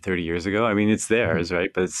they made 30 years ago. I mean, it's mhm. theirs,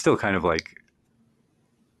 right? But it's still kind of like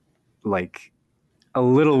a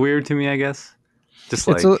little weird to me, I guess. Just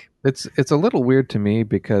It's a like it's a little weird to me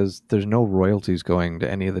because there's no royalties going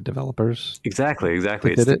to any of the developers exactly. that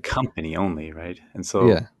It's did the it. company only, right? And so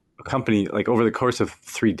Yeah, a company like over the course of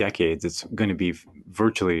 3 decades, it's going to be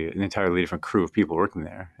virtually an entirely different crew of people working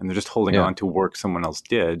there, and they're just holding yeah, on to work someone else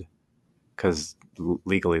did because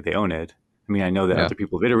legally they own it. I mean, I know that yeah, other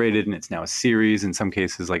people have iterated, and it's now a series. In some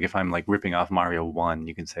cases, like if I'm like ripping off Mario One,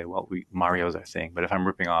 you can say, "Well, Mario's our thing." But if I'm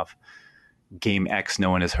ripping off Game X,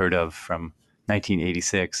 no one has heard of from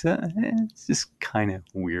 1986, it's just kind of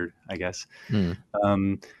weird, I guess. mm,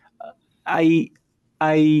 Um, I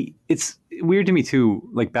it's weird to me too,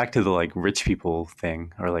 like back to the like rich people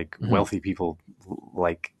thing or like Mhm. wealthy people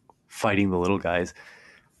like fighting the little guys.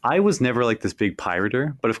 I was never like this big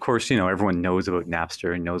pirater, but of course, everyone knows about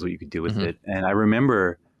Napster and knows what you could do with Mhm. it. And I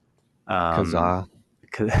remember um, Kazaa.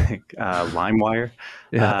 LimeWire,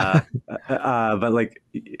 Yeah. uh, but like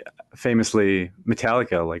famously,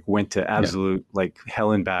 Metallica like went to Yeah. absolute like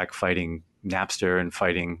hell and back fighting Napster and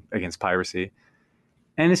fighting against piracy.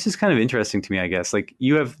 And it's just kind of interesting to me, I guess. Like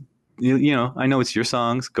you have, I know it's your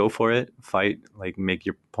songs, go for it, fight, like make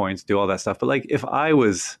your points, do all that stuff. But like if I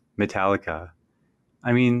was Metallica,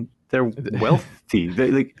 I mean, they're wealthy.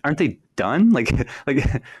 They like, aren't they done? Like, like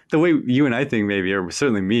the way you and I think, maybe, or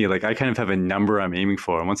certainly me. Like, I kind of have a number I'm aiming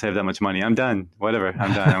for. And once I have that much money, I'm done. Whatever,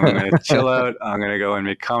 I'm done. I'm going to chill out. I'm going to go and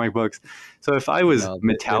make comic books. So if I was No,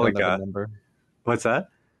 they don't have a Metallica, number. what's that?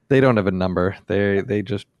 They don't have a number. They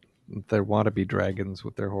just they want to be dragons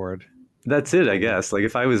with their horde. That's it, I guess. Like,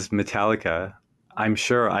 if I was Metallica, I'm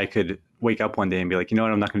sure I could wake up one day and be like, you know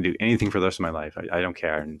what? I'm not going to do anything for the rest of my life. I don't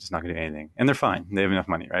care. I'm just not going to do anything. And they're fine. They have enough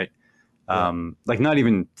money, right? Yeah. Like not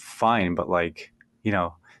even fine, but like,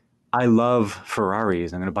 I love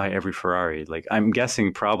Ferraris. I'm going to buy every Ferrari. Like I'm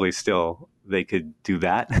guessing probably still they could do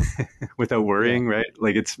that without Yeah. worrying, right?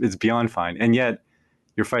 Like it's beyond fine. And yet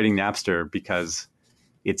you're fighting Napster because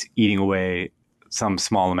it's eating away some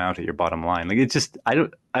small amount at your bottom line. Like it just, I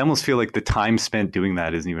almost feel like the time spent doing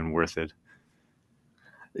that isn't even worth it.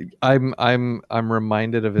 I'm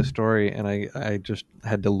reminded of a story, and I just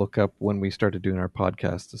had to look up when we started doing our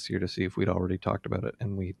podcast this year to see if we'd already talked about it,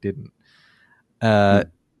 and we didn't. Uh,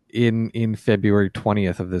 Hmm. in February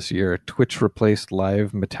 20th of this year, Twitch replaced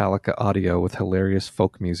live Metallica audio with hilarious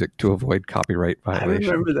folk music to avoid copyright I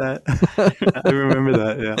violation. remember that. I remember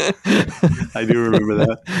that. Yeah, I do remember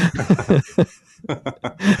that.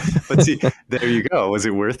 But see, there you go. Was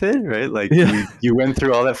it worth it? Right? Like Yeah. you went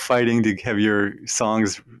through all that fighting to have your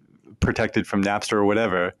songs protected from Napster or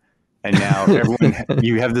whatever, and now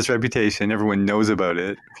you have this reputation. Everyone knows about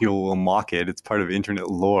it. People will mock it. It's part of internet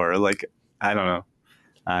lore. Like I don't know.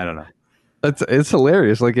 I don't know. It's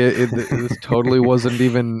hilarious. Like this totally wasn't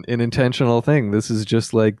even an intentional thing. This is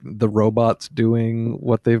just like the robots doing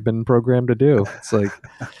what they've been programmed to do. It's like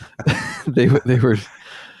they were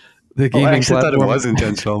the Oh, I gaming actually thought it platform. was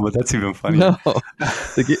intentional, but that's even funnier. No,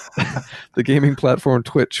 the gaming platform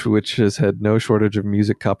Twitch, which has had no shortage of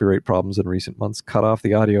music copyright problems in recent months, cut off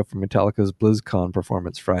the audio from Metallica's BlizzCon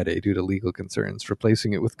performance Friday due to legal concerns,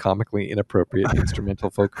 replacing it with comically inappropriate instrumental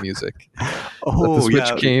folk music. That the Oh Switch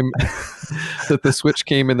yeah. came that the Switch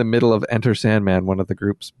came in the middle of Enter Sandman, one of the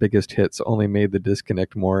group's biggest hits, only made the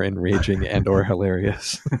disconnect more enraging and or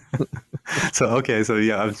hilarious. So okay, so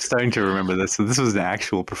yeah, I'm starting to remember this. So this was an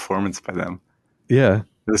actual performance by them. Yeah.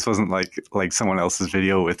 This wasn't like someone else's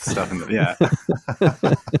video with stuff in the yeah.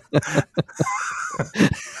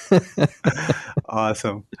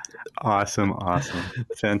 Awesome. Awesome. Awesome.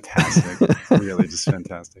 Fantastic. Really just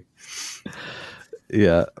fantastic.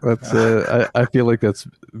 Yeah, that's I feel like that's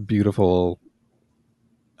beautiful.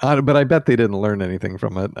 But I bet they didn't learn anything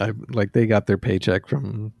from it. Like they got their paycheck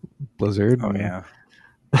from Blizzard. Oh And yeah.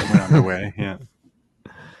 They went on their way. Yeah.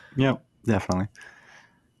 Yep, definitely.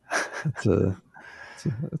 it's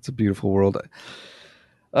it's a beautiful world. It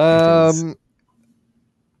is.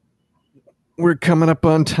 We're coming up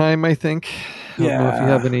on time, I think. I don't know if you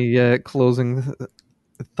have Yeah. any closing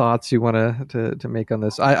thoughts you want to make on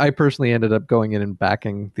this. I personally ended up going in and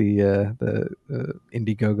backing the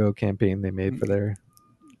Indiegogo campaign they made for their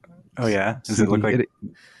Oh yeah. CD.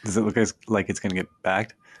 Does it look like it's gonna get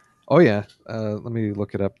backed? Oh yeah. Let me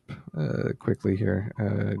look it up quickly here.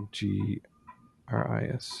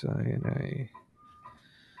 GRISINA.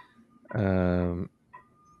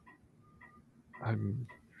 I'm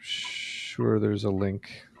sure there's a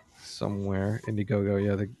link somewhere. Indiegogo,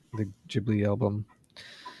 yeah, the Ghibli album.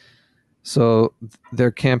 So their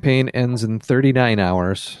campaign ends in 39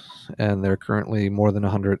 hours, and they're currently more than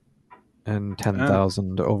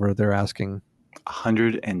 110,000 over their asking.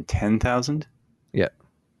 110,000. Yeah.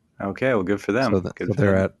 Okay, well, good for them. So Good for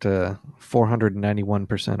they're them. at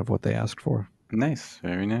 491% of what they asked for. Nice,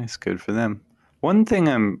 very nice. Good for them. One thing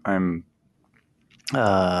I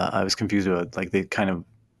was confused about, like they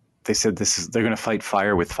said they're going to fight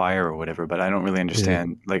fire with fire or whatever, but I don't really Yeah.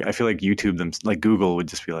 understand. Like I feel like YouTube like Google would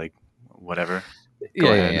just be like, whatever, go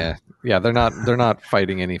Yeah, yeah, ahead. yeah. They're not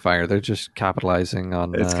fighting any fire. They're just capitalizing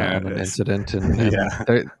It's kind on of an incident, and yeah,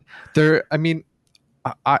 they're. I mean,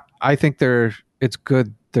 I think it's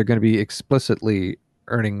good. They're going to be explicitly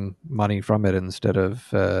earning money from it instead of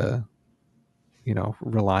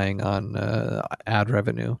relying on ad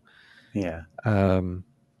revenue. yeah. Um,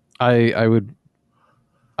 I would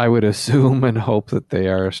I would assume and hope that they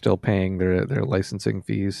are still paying their licensing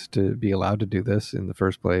fees to be allowed to do this in the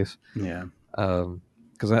first place. Yeah.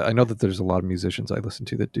 Because I know that there's a lot of musicians I listen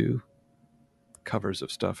to that do covers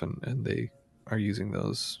of stuff, and they are using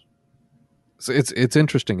those. So it's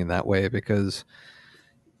interesting in that way, because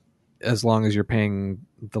as long as you're paying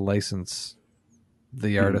the license,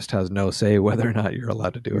 the Mhm. artist has no say whether or not you're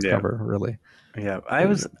allowed to do a Yeah. cover, really. Yeah. I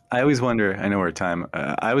always wonder, I know we're at time.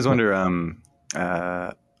 I always But wonder,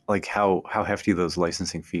 uh, like how hefty those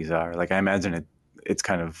licensing fees are. Like I imagine it's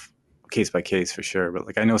kind of case by case for sure. But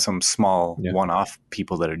like I know some small yeah, one-off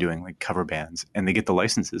people that are doing like cover bands and they get the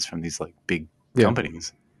licenses from these like big yeah,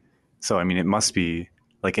 companies. So I mean, it must be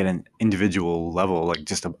like at an individual level, like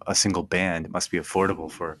just a single band, it must be affordable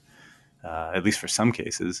for at least for some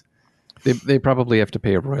cases. they probably have to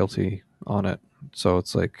pay a royalty on it, so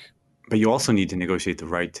it's like But you also need to negotiate the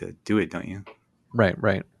right to do it, don't you?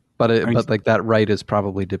 right. But I mean, but like that right is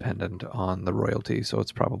probably dependent on the royalty, so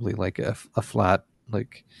it's probably like a flat,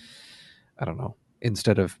 like, I don't know,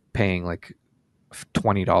 instead of paying like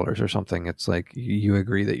 $20 or something, it's like you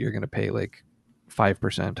agree that you're going to pay like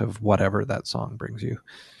 5% of whatever that song brings you.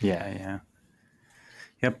 yeah, yeah,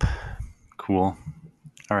 yep, cool.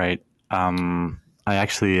 All right. I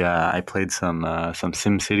actually I played some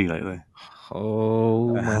Sim City lately.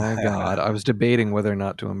 Oh my god, I was debating whether or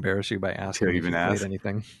not to embarrass you by Until asking you if even you played asked.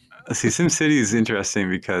 anything. See, Sim City is interesting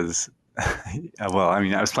because, well, I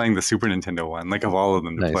mean, I was playing the Super Nintendo one, like of all of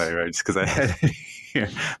them to play, Nice. right? Just because I had it here.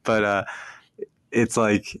 But it's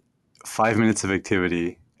like 5 minutes of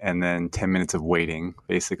activity and then 10 minutes of waiting, Yeah.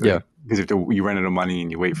 basically, because you run out of money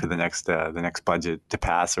and you wait for the next budget to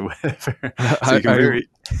pass or whatever. So you can I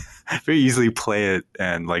very easily play it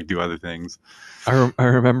and like do other things. I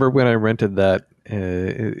remember when I rented that.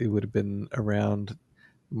 It would have been around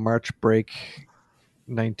March break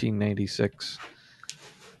 1996.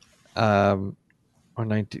 Or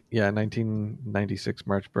 1996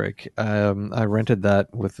 March break. I rented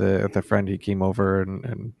that with a friend. He came over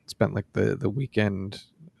and spent like the weekend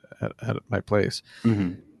at my place,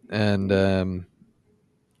 Mm-hmm. and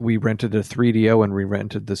we rented a 3DO and we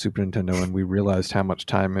rented the Super Nintendo, and we realized how much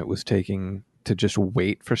time it was taking to just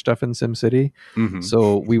wait for stuff in SimCity. Mm-hmm.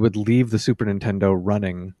 So we would leave the Super Nintendo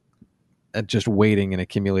running, just waiting and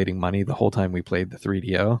accumulating money the whole time we played the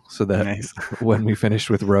 3DO, so that Nice, when we finished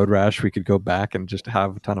with Road Rash, we could go back and just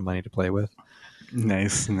have a ton of money to play with.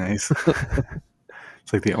 nice, nice.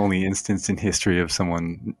 It's like the only instance in history of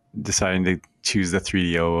someone deciding to choose the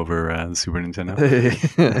 3DO over the Super Nintendo.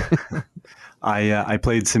 I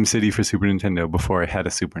played SimCity for Super Nintendo before I had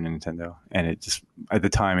a Super Nintendo, and it just at the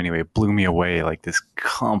time anyway it blew me away. Like this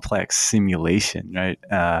complex simulation, right?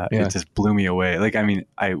 It Yeah, just blew me away. Like I mean,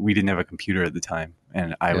 we didn't have a computer at the time,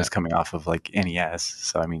 and I yeah, was coming off of like NES,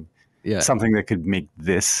 so I mean, yeah. something that could make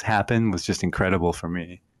this happen was just incredible for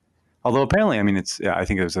me. Although apparently, I mean, it's yeah, I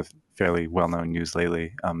think it was a fairly well-known news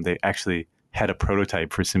lately. They actually had a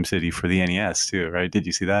prototype for SimCity for the NES too, right? Did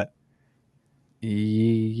you see that?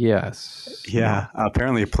 Yes. Yeah, No.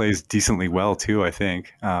 apparently it plays decently well too. I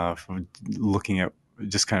think from looking at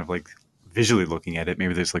just kind of like visually looking at it,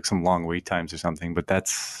 maybe there's like some long wait times or something, but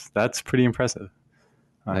that's pretty impressive.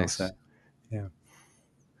 I'll say, Nice. yeah,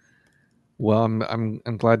 Well,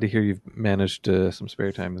 I'm glad to hear you've managed some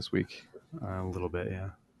spare time this week. a little bit, yeah.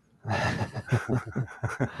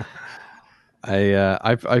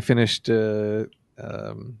 I finished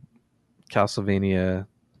um, Castlevania,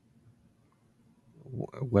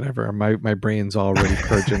 whatever. My brain's already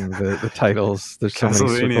purging the titles. There's so many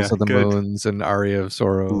Circles Castlevania, of the good. Moons and Aria of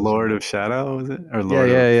Sorrows, Lord and of Shadow, was it or Lord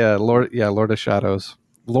of? Lord of Shadows,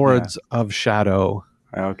 Yeah, Lords of Shadow.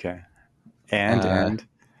 okay, Uh,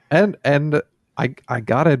 and and I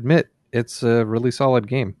gotta admit, it's a really solid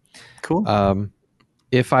game. cool. Um,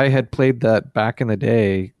 if I had played that back in the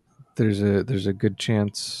day, there's a good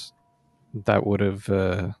chance that would have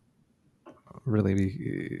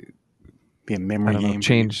really, Be a I memory don't know, game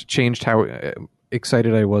for you. changed how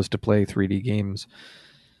excited I was to play 3D games.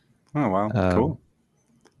 Oh wow, Um, cool.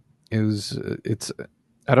 it was it's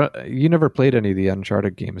I don't you never played any of the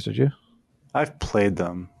Uncharted games, did you? I've played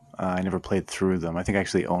them. I never played through them. I think I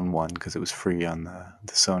actually own one because it was free on the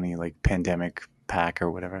Sony like pandemic pack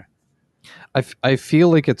or whatever. I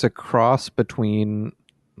feel like it's a cross between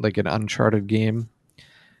like an Uncharted game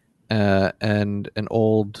and an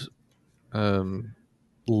old um,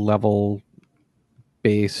 level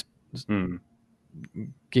based Hmm.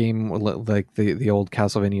 game, like the old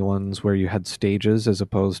Castlevania ones where you had stages as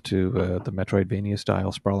opposed to the Metroidvania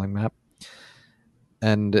style sprawling map.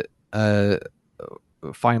 And uh,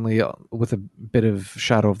 finally, with a bit of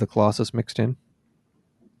Shadow of the Colossus mixed in.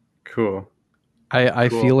 Cool. I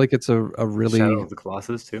Cool. feel like it's a Shadow really of the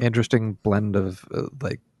Colossus too. interesting blend of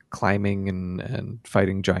like climbing and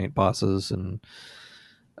fighting giant bosses and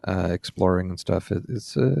exploring and stuff.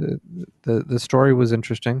 It's the story was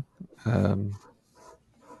interesting. Um,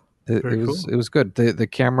 Very cool. it was good. The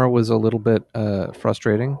camera was a little bit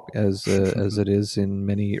frustrating as it is in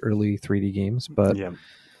many early 3D games, but Yeah.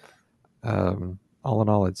 all in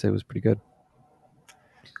all, I'd say it was pretty good.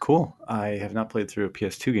 Cool. I have not played through a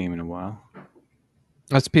PS2 game in a while.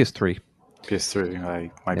 That's PS3. PS3.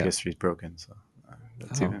 My Yeah. PS3 is broken, so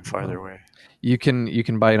that's Oh even farther well, away. you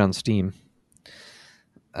can buy it on Steam.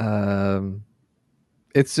 Um,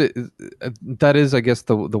 it's that is, I guess,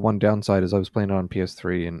 the one downside is I was playing it on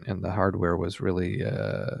PS3 and the hardware was really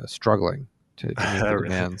struggling to meet the Really?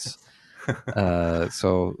 demands.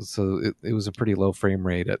 So it was a pretty low frame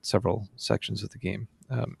rate at several sections of the game.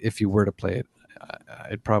 If you were to play it,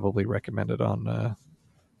 I'd probably recommend it on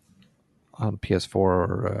PS4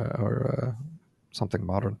 or something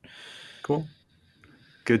modern. Cool.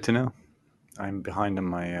 Good to know. I'm behind on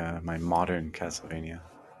my my modern Castlevania.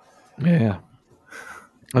 Yeah,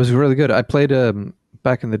 it was really good. I played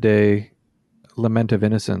back in the day Lament of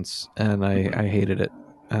Innocence, and Hmm. I hated it.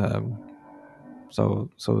 Um, so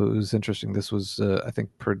it was interesting. This was I think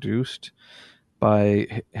produced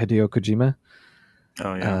by Hideo Kojima.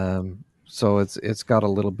 Oh yeah. So it's got a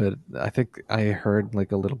little bit. I think I heard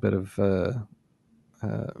like a little bit of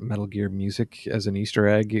Metal Gear music as an Easter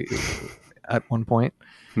egg at one point,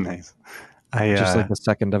 Nice. I just like a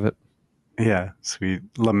second of it. yeah, sweet.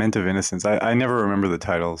 Lament of Innocence. I never remember the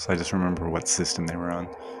titles. I just remember what system they were on.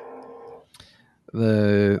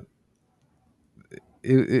 The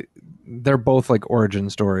it, they're both like origin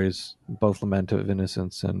stories, both Lament of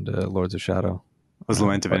Innocence and Lords of Shadow. Was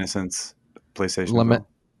Lament of But Innocence PlayStation as Lament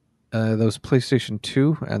well? those PlayStation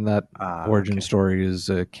 2, and that Ah, origin okay. story is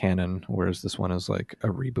canon, whereas this one is like a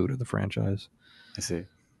reboot of the franchise. I see.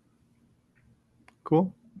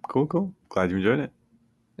 Cool. Cool, cool. Glad you enjoyed it.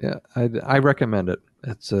 Yeah, I recommend it.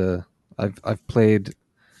 It's I've played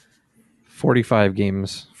 45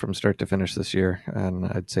 games from start to finish this year, and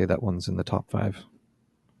I'd say that one's in the top 5.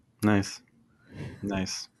 Nice.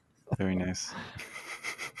 Nice. Very nice.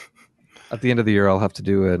 At the end of the year, I'll have to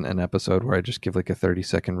do an episode where I just give like a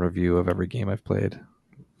 30-second review of every game I've played.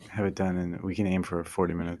 Have it done, and we can aim for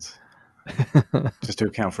 40 minutes just to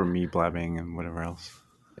account for me blabbing and whatever else.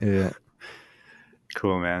 Yeah.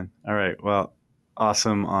 Cool, man. All right. Well,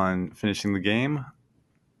 awesome on finishing the game.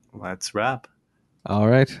 Let's wrap. All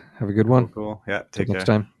right. Have a good Cool, one. cool. Yeah, Till take next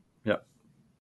care. time.